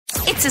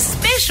It's a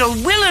special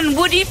Will and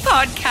Woody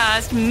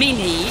podcast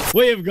mini.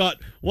 We have got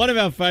one of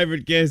our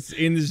favourite guests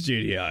in the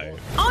studio.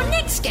 Our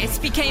next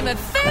guest became a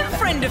firm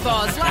friend of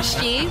ours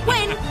last year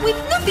when, with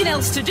nothing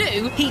else to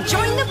do, he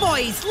joined the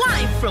boys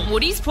live from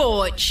Woody's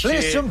porch.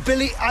 Play some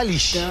Billie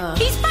Eilish.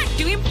 He's back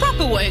doing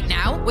proper work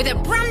now with a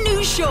brand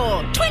new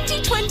show,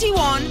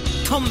 2021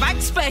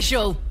 Comeback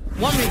Special.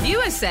 One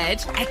reviewer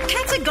said, a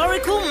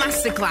categorical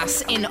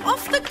masterclass in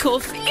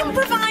off-the-cuff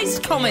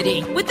improvised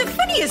comedy, with the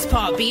funniest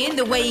part being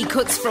the way he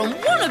cuts from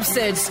one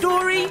absurd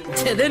story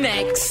to the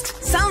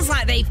next. Sounds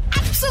like they've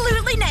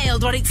absolutely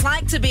nailed what it's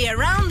like to be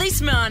around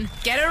this man.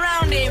 Get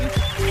around him.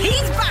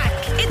 He's back.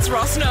 It's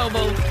Ross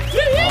Noble.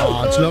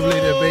 Oh, it's lovely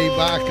to be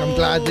back. I'm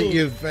glad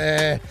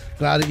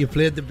that you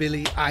played the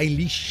Billie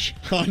Eilish.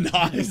 Oh,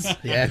 nice.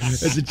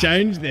 Yes. There's a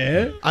change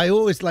there. I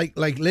always like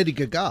Lady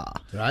Gaga,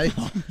 right?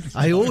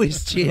 I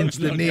always change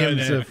the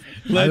names of.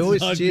 I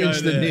always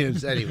change the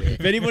names anyway.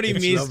 If anybody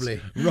It's missed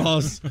lovely.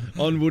 Ross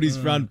on Woody's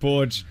front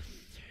porch,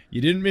 you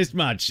didn't miss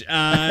much. Still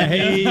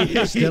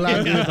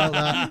angry about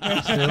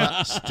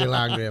that. Still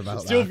angry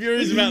about Still that.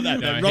 furious about that.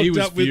 No, Rocked he was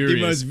up with the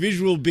furious. most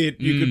visual bit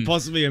you could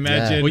possibly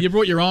imagine. Yeah. Well, you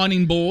brought your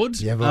ironing board.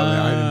 Yeah, brought my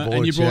ironing board,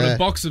 and you brought yeah. a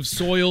box of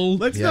soil.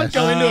 Let's Yes. not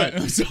go into it.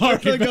 I'm sorry.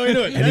 Let's not go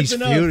into it. And he's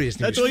That's enough. furious.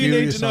 He That's was all you need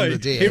furious to on know. the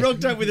day. He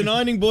rocked up with an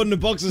ironing board and a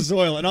box of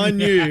soil, and I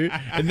knew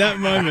in that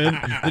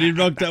moment that he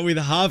rocked up with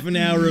half an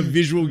hour of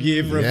visual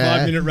gear for a Yeah.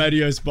 5-minute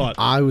radio spot.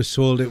 I was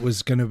told it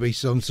was going to be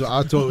some sort.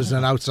 I thought it was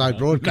an outside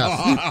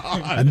broadcast,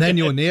 and then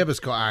your neighbours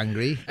got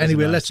angry.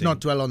 Anyway, let's not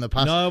dwell on the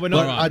past. No, we're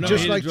not. But Right, I'd we're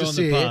just not like here to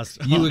to dwell on the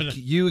say past.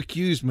 you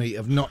accused me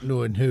of not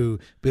knowing who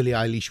Billie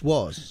Eilish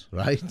was,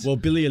 right? Well,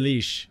 Billie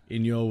Eilish,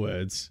 in your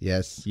words.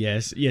 Yes.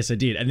 Yes, I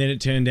did. And then it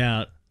turned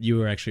out you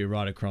were actually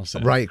right across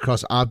it. Right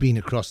across, I've been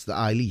across the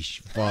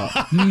Eilish for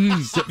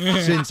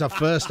since her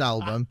first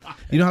album.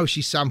 You know how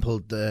she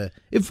sampled the.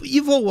 If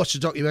you've all watched the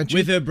documentary,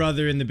 With her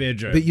brother in the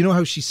bedroom. but you know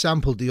how she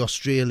sampled the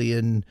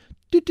Australian.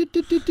 Oh,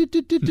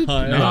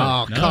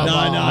 come No,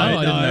 on! I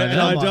didn't know that.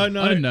 I don't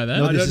know. I didn't know that.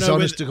 No, I this don't is know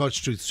honest to God's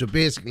truth. So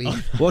basically,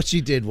 what she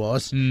did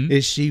was,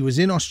 is she was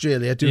in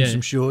Australia doing Yeah.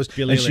 some shows,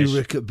 Billie and she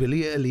Eilish.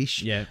 Billie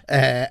Eilish, Yeah.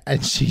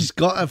 and she's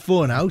got her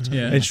phone out,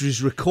 Yeah. and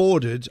she's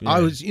recorded. I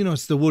was,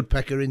 it's the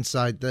woodpecker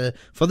inside the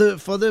for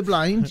the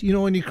blind. You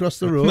know when you cross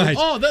the road. Mate.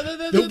 Oh, the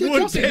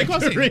crossing. The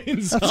crossing.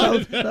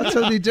 That's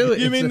how they do it.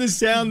 You It's mean a- the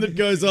sound that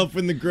goes off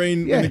when the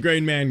green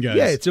man goes?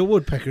 Yeah, it's a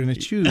woodpecker in a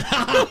tube,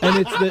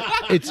 and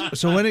it's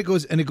so when it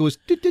goes. Yes.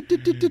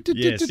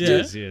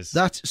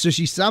 That's so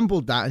she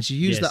sampled that and she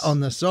used Yes. that on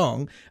the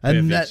song,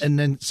 and Perfect.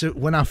 then so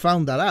when I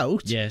found that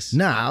out, Yes.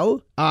 now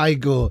I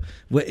go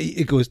where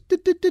it goes,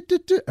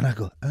 and I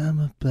go, I'm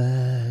a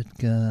bad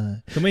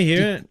guy. Can we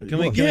hear it? Can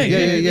we? What? Can we Yeah. hear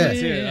it? Yeah. Let's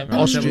hear it. Yeah.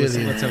 Let's have a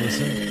listen. Australian. Let's have a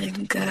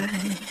listen.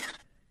 Guy.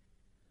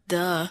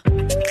 Duh.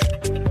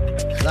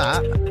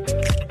 That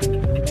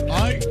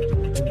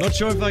Not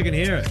sure if I can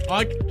hear it.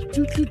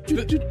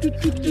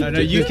 No,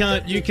 you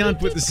can't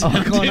put the sound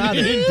I can't add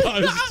in it.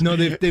 post. no,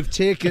 they've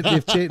taken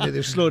it,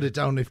 they've slowed it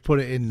down, they've put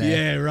it in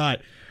there. Yeah, right.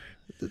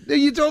 No,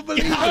 you don't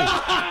believe me.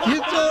 You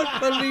don't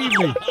believe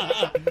me.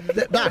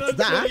 That's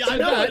that. I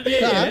know that.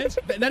 Yeah.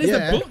 That is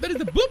Yeah. the book. That is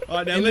the book. All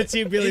right, now let's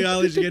hear Billie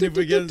Eilish again if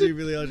we can see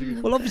Billie Eilish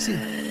again. Well, obviously,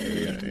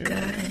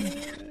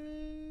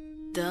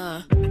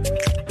 Duh.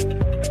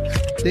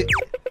 see,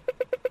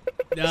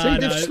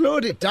 they've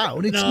slowed it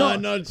down. It's No, not.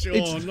 I'm not sure.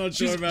 it's- I'm not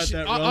sure about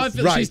that, I Ross.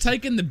 feel Right. she's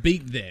taken the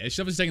beat there. She's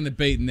obviously taken the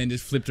beat and then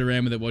just flipped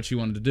around with it what she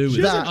wanted to do with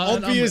She it. hasn't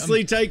That-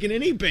 obviously taken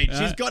any beat.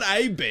 She's got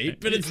a beat,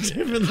 but it's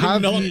definitely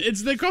Have not. you-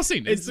 It's the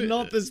crossing. It's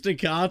not the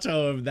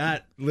staccato of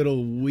that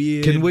little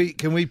weird. Can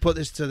we put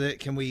this to the?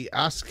 Can we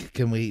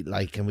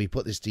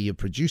put this to your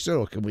producer,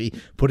 or can we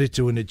put it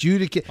to an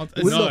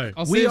adjudicator? No.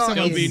 I'll see we if are. someone-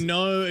 There'll be in-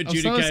 no Oh, someone's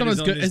adjudicators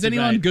on this has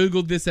anyone debate.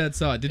 Googled this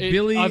outside? Did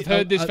Billy? I've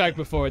heard this fact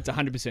before. It's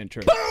 100%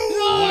 true.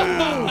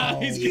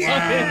 He's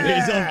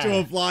off to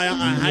a flyer.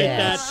 I hate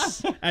Yes.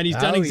 that. And he's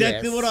done Oh,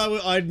 exactly yes.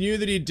 what I knew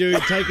that he'd do.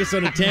 Take us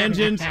on a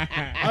tangent.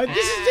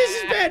 This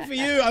is bad for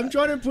you. I'm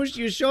trying to push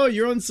your show.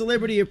 You're on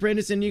Celebrity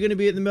Apprentice and you're going to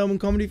be at the Melbourne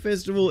Comedy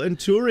Festival and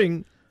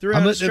touring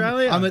throughout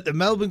Australia. I'm at the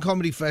Melbourne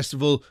Comedy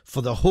Festival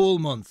for the whole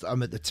month.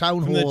 I'm at the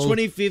town from hall. the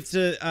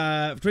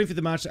 25th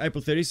of March to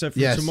April 30. So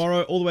from Yes.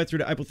 tomorrow all the way through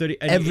to April 30.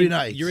 And Every you're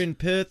night. You're in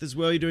Perth as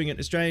well. You're doing an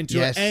Australian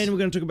tour. Yes. And we're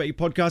going to talk about your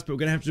podcast, but we're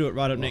going to have to do it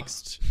right up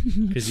next.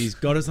 Because he's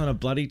got us on a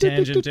bloody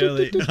tangent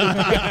early.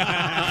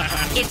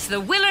 It's the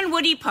Will and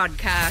Woody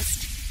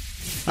podcast.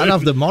 I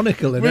love the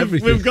monocle and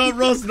everything. We've got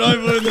Ross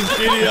Noble in the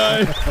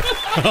studio.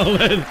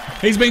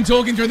 He's been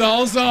talking through the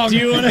whole song. Do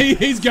you wanna-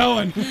 He's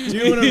going. Do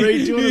you want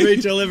to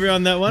retell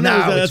everyone that one? No, Or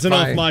is that's it's an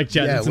fine. off-mic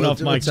chat. Yeah, It's an we'll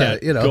off-mic do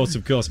it, chat.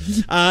 Of course.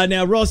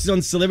 Now, Ross is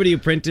on Celebrity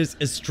Apprentice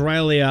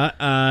Australia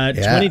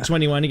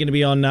 2021. You're going to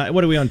be on,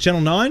 what are we on,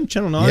 Channel 9?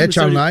 Channel 9? Yeah,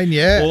 Channel 9,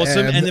 yeah.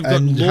 Awesome. And they've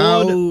got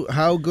Lord...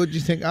 How good do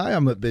you think I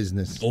am at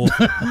business? Well,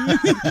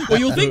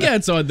 you'll think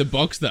outside the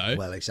box though.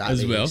 Well, exactly.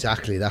 As well.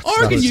 Exactly. That's I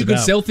reckon that's you could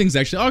about- sell things.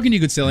 Actually, I reckon you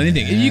could sell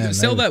anything. If you could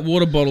sell that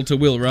water bottle to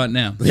Will right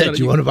now. Yeah, do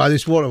you want to buy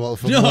this water bottle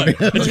for money?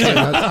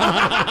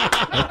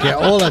 Okay,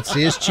 all I'd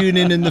say is tune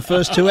in the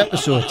first 2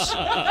 episodes.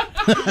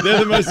 They're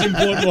the most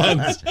important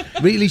ones.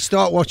 Really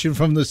start watching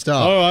from the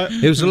start. All right.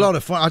 It was a lot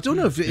of fun. I don't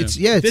know if it's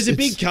There's a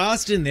big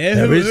cast in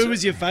there. Who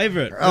was your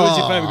favourite? Who was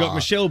your favourite? We've got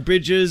Michelle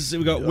Bridges.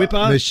 We've got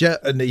Whipper.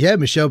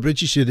 Michelle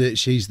Bridges.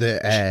 She's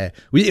the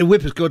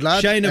Whipper's good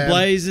lad. Shayna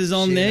Blaze is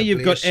on there.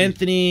 You've got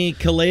Anthony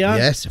Kalia.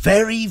 Yes,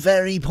 very,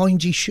 very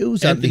pointy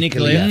shoes. Anthony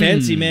Kalia,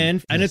 fancy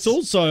man. And it's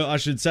also, I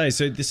should say,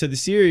 so the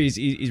series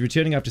is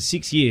returning after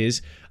 6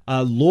 years.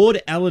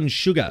 Lord Alan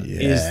Sugar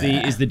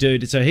is the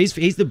dude. So he's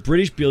the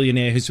British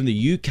billionaire who's from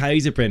the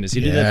UK's Apprentice.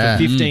 He did that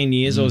for 15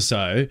 years or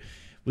so.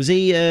 Was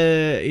he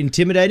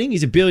intimidating?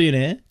 He's a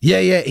billionaire.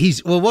 Yeah.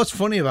 What's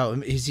funny about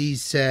him is he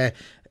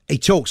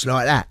talks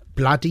like that.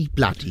 Bloody.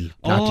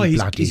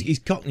 He's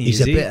Cockney.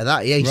 He's a bit of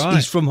that. Yeah,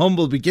 he's from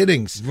humble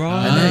beginnings.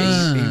 Right. And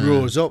then he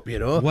rose up,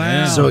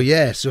 Wow.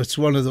 So it's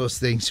one of those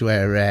things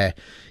where,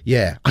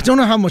 I don't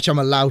know how much I'm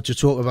allowed to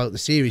talk about the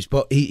series,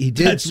 but he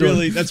did.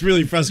 That's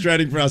really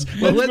frustrating for us.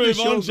 Well, Let's when the move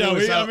show on, shall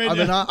goes we? out,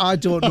 I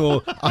don't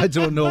know. I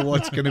don't know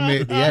what's going to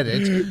make the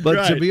edit.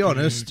 But to be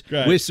honest,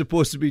 we're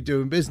supposed to be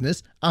doing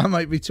business. I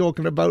might be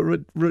talking about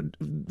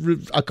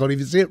I can't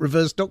even say it.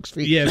 Reverse duck's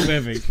feet. Yeah,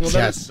 perfect. Well,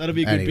 that'll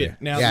be a good bit.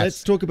 Now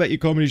let's talk about your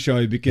comedy show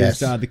because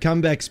the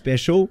comeback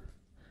special.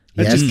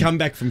 It's just come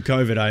back from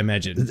COVID, I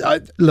imagine.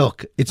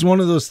 Look, it's one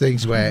of those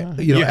things where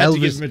you had Elvis to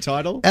give him a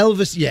title.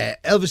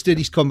 Elvis did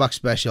his comeback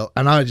special,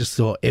 and I just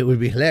thought it would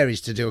be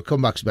hilarious to do a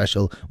comeback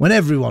special when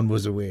everyone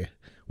was away.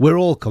 We're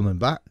all coming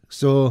back,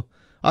 so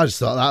I just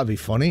thought that'd be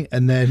funny,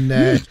 and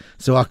then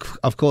so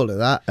I've called it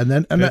that, and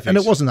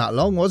it wasn't that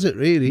long, was it?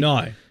 Really?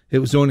 No, it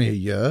was only a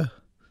year.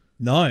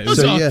 No, it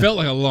felt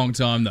like a long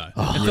time though.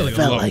 It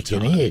felt like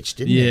an age,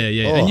 didn't it?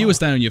 Yeah. And you were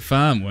staying on your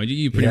farm, weren't you?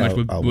 You pretty much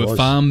were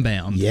farm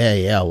bound.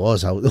 Yeah, I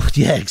was.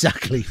 Yeah,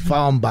 exactly,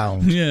 farm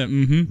bound. Yeah,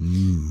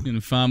 in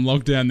a farm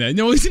lockdown there.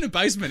 No, he was in a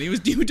basement.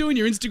 You were doing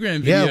your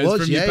Instagram videos I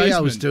was. from your basement.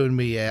 I was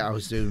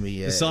doing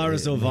me. The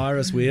Cyrus or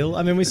virus wheel.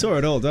 I mean, we saw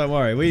it all. Don't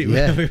worry. We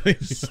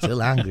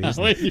still angry.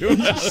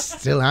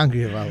 Still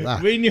angry about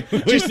that. We knew.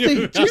 Just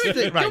think,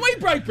 right. Can we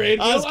break bread?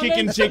 Us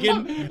kicking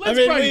chicken.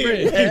 Let's break bread.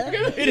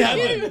 It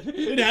happened.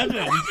 It happened.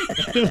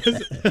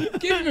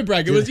 Give him a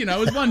break. It was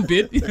one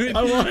bit.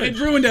 It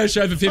ruined our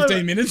show for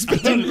 15 minutes.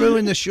 It didn't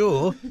ruin the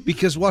show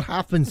because what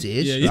happens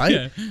is,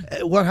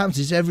 what happens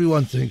is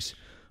everyone thinks,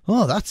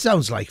 oh, that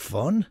sounds like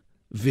fun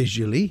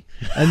visually,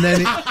 and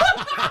then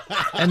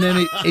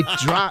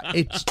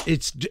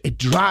it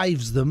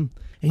drives them.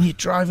 And you're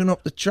driving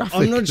up the traffic.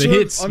 I'm not sure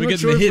if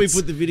we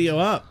put the video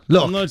up.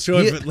 Look, I'm not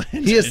sure if it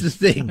landed. Here's the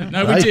thing.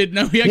 No, we did.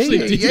 No, we actually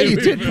did. Yeah, you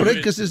did put it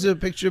because there's a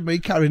picture of me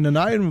carrying an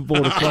iron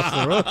board across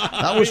the road.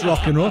 That was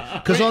rock and roll.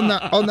 Because on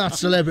that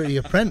Celebrity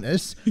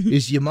Apprentice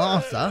is your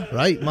Martha,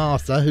 right?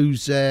 Martha,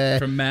 who's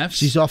from Maths.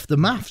 She's off the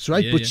Maths,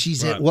 right? Yeah, but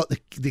she's what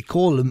they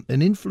call an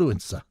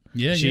influencer.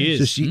 Yeah, she is.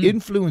 So she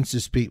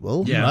influences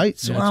people, right?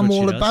 So Yeah, I'm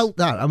all about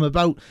that. I'm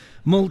about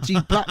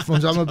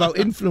multi-platforms. I'm about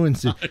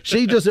influencing.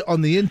 She does it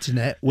on the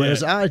internet,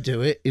 whereas I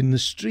do it in the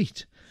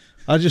street.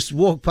 I just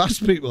walk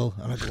past people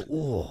and I go,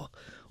 oh,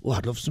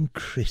 I'd love some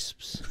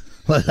crisps.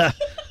 Like that.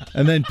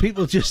 And then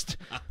people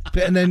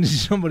and then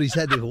somebody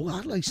said, they go,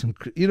 I'd like some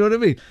crisps. You know what I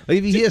mean? Like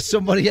if you hear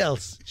somebody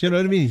else, do you know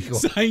what I mean? You go,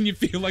 saying you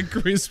feel like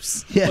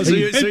crisps. Yeah, so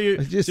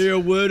you're a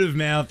word of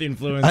mouth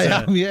influencer. I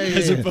am,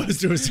 as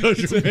opposed to a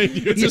social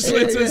media. It's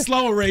a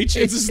slower reach.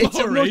 It's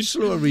a much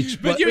slower reach,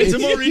 but it's a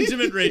more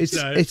intimate reach,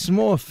 though. It's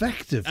more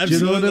effective. Absolutely.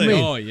 Do you know what I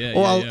mean?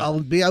 Oh, yeah.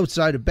 I'll be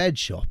outside a bed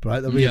shop,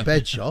 right? There'll be a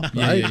bed shop,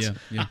 right?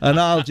 Yeah. And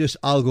I'll go,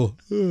 I'll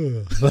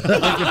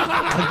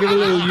give a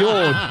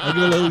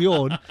little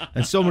yawn,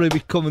 and somebody will be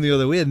coming the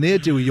other way, and they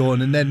do a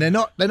yawn, and then they're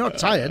not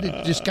tired.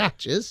 It just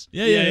catches.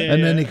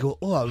 And then they go,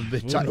 oh, I'm a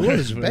bit tired. Oh,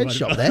 there's a bed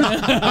shop there.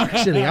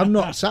 Actually, I'm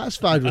not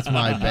satisfied with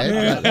my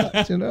bed. Like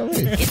that, do you know what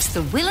I mean? It's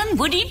the Will and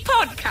Woody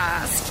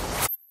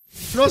podcast.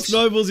 Ross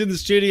Noble's in the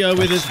studio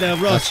with us now.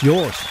 Ross, that's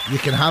yours. You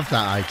can have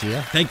that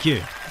idea. Thank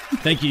you.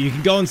 You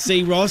can go and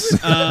see Ross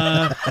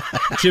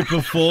to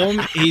perform.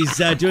 He's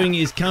doing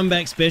his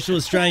comeback special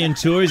Australian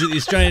tour.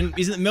 He's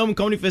at the Melbourne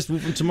Comedy Festival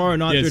from tomorrow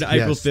night through to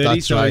April 30.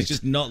 So he's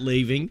just not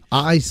leaving.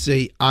 I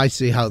see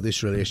how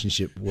this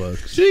relationship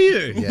works. Do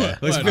you? Yeah.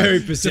 It's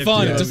very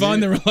perceptive. Define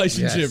the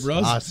relationship, yes,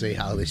 Ross. I see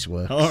how this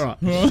works. All right.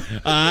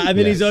 And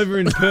then he's over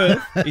in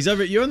Perth.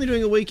 You're only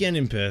doing a weekend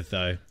in Perth,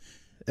 though.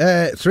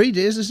 3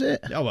 days, is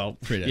it? Oh, well,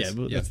 3 days. Yeah,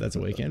 well, that's a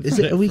weekend. Is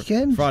it a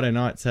weekend? Friday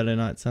night, Saturday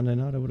night, Sunday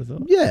night, I would have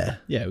thought. Yeah.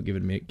 Yeah, we'll give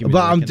it a minute.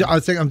 But I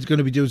think I'm going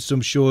to be doing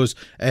some shows,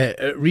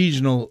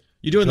 regional.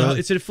 You're doing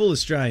it's a full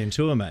Australian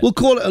tour, mate. We'll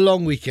call it a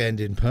long weekend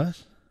in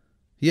Perth.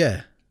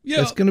 Yeah.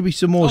 There's going to be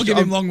some more. I'll give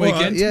him long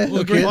weekend.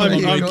 We'll agree on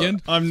long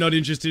weekend. I'm not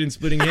interested in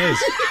splitting hairs.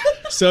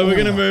 So we're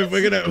going to move.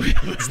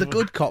 It's the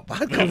good cop,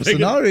 bad cop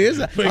scenario,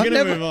 isn't it? We're going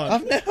to move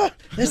on.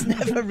 There's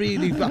never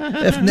really.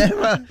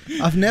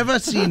 I've never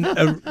seen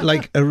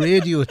a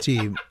radio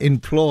team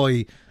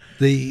employ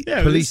the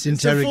police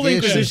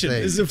interrogation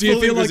thing. Do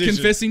you feel like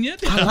confessing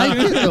yet? I like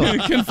it though.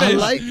 I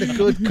like the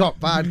good cop,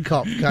 bad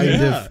cop kind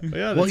of.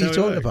 Yeah, what are you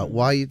talking about?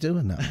 Why are you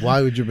doing that?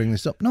 Why would you bring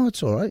this up? No,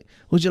 it's all right.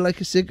 Would you like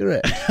a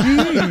cigarette?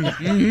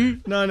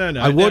 No.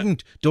 I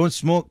wouldn't. Don't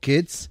smoke,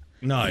 kids.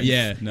 No.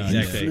 Yeah, no,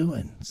 exactly.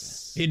 Influence.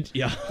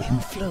 Yeah.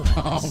 Influence.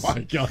 Oh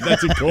my god,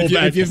 that's a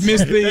callback. If you've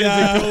missed the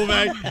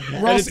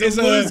callback. Ross It's is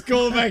the a- worst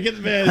callback at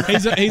the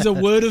best. he's a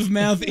word of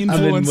mouth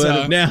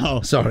influencer.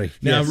 Now, Sorry.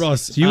 Now,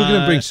 Ross. So you were going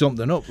to bring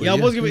something up. Yeah, I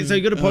was going to. So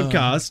you got a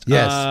podcast,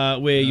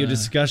 Yes. where you're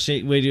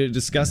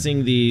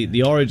discussing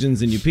the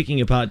origins and you're picking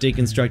apart,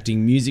 deconstructing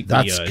music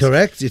videos. That's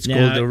correct. It's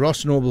Now- called the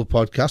Ross Noble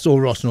Podcast or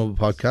Ross Noble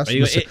Podcast. You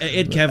got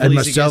Ed Cavalier and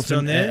is a myself guest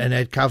on there. and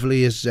Ed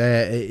Cavalier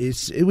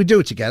is we do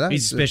it together.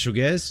 He's a special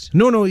guest.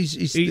 No, he's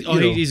He's you a know,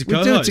 we do it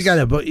co-host.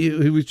 together, but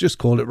we just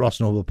called it Ross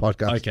Noble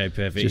Podcast. Okay,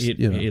 perfect. Just,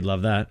 He'd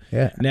love that.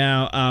 Yeah.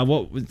 Now,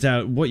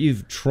 what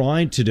you've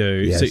tried to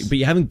do, Yes. but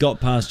you haven't got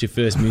past your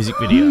first music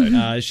video.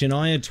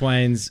 Shania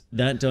Twain's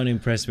 "That Don't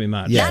Impress Me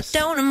Much." Yes. That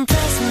don't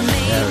impress me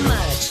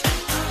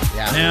much.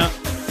 Yeah. Now,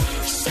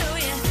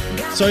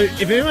 so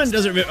if anyone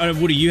doesn't remember,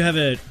 Woody, you have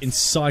an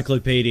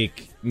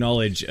encyclopedic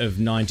knowledge of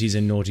 90s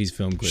and noughties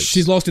film clips.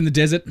 She's lost in the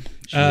desert. is.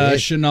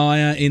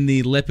 Shania in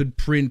the leopard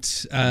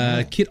print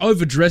kit,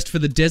 overdressed for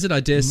the desert, I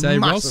dare say.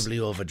 Massively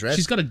Ross. overdressed.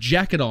 She's got a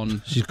jacket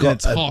on. She's and got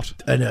it's hot.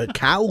 a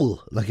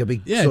cowl, like a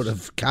big sort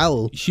of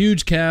cowl,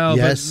 Huge cow.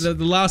 Yes. But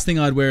the last thing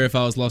I'd wear if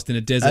I was lost in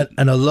a desert.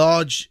 and a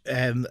large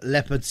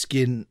leopard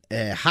skin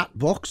hat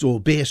box or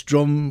bass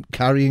drum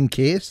carrying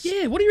case.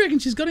 Yeah, what do you reckon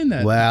she's got in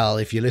there? Well,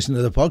 if you listen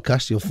to the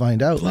podcast, you'll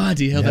find out.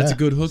 Bloody hell, that's a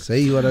good hook.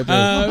 See what I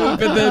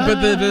do?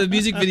 But the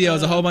music video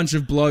is a whole bunch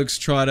of blokes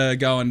try to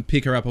go and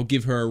pick her up or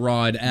give her a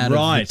ride out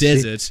of Right. the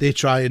desert. They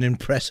try and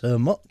impress her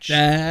much.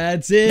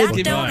 That's it.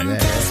 That don't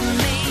impress me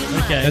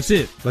much. Okay. That's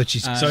it. But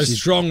she's So a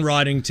strong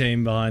writing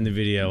team behind the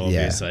video,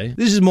 obviously.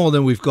 This is more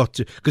than we've got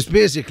to. Because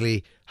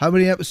basically, how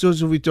many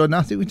episodes have we done?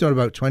 I think we've done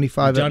about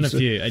 25 Done episodes. a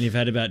few, and you've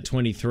had about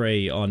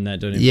 23 on that.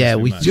 Don't Impress Yeah,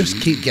 Me we Much. just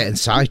keep getting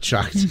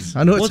sidetracked.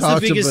 I know it's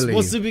hard to believe.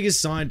 What's the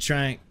biggest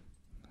sidetrack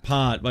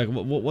part? Like,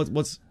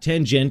 what's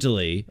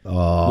tangentially?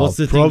 Oh, what's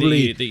the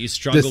probably thing that you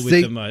struggle the with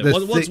thing- the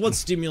most? the What's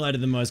stimulated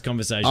the most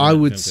conversation? I about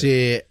would film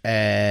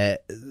say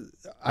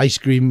ice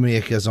cream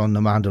makers on The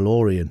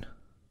Mandalorian.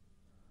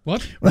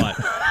 What? clips?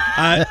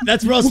 Right.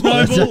 That's Ross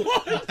Noble.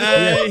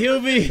 He'll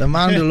be. The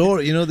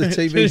Mandalorian, you know the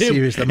TV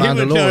series, The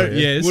Mandalorian.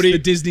 Yes, Woody, the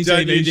Disney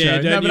don't TV you show.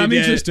 dare, No, don't but you I'm dare.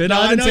 interested. No,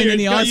 I haven't know seen you-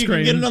 any no, ice you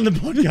cream. can get it on the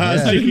podcast.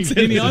 Yeah. I didn't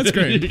see any ice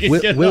cream.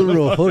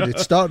 Wilro Hood. It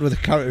started with a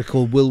character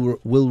called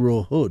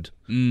Wilro Hood.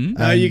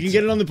 No, you can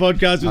get it on the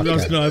podcast with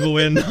Ross Noble.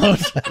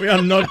 We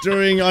are not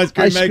doing ice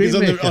cream Ice cream makers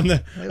maker. on the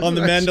Ice cream.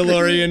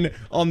 Mandalorian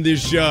on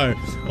this show,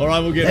 or I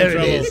will get There in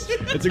it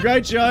trouble. is. It's a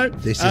great show.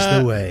 This is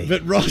the way.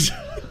 But Ross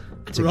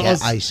To Ross-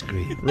 get ice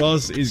cream.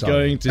 Ross is Sorry.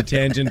 going to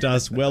tangent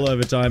us well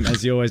over time,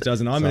 as he always does,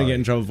 and I'm going to get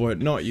in trouble for it,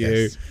 not you.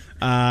 Yes.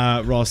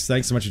 Ross,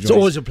 thanks so much for It's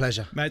joining always us. a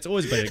pleasure. Mate, it's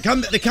always been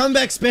the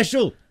comeback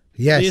special.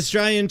 Yes. The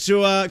Australian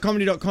tour,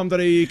 comedy.com.au.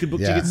 You can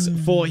book Yeah. tickets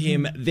for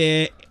him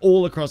there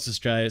all across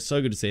Australia.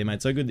 So good to see you,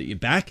 mate. So good that you're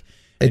back.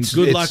 And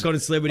good luck on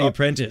Celebrity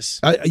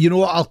Apprentice. You know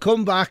what? I'll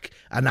come back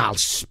and I'll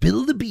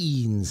spill the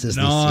beans, as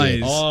they say.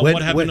 Nice. Oh,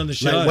 what happened on the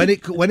show?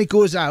 Like when it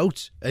goes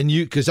out, and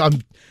because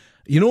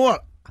you know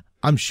what?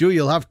 I'm sure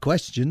you'll have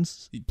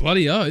questions.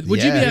 Bloody oath.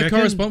 Would you Yeah. be You our reckon?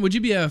 correspondent? Would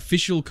you be our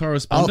official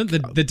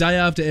correspondent the day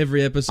after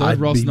every episode, I'd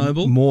Ross be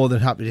Noble? more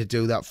than happy to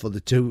do that for the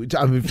two.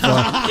 I mean, for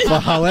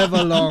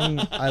however long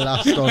I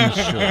last on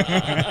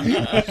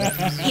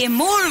the show. Hear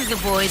more of the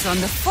boys on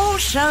the Full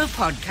Show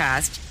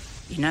podcast.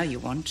 You know you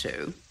want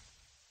to.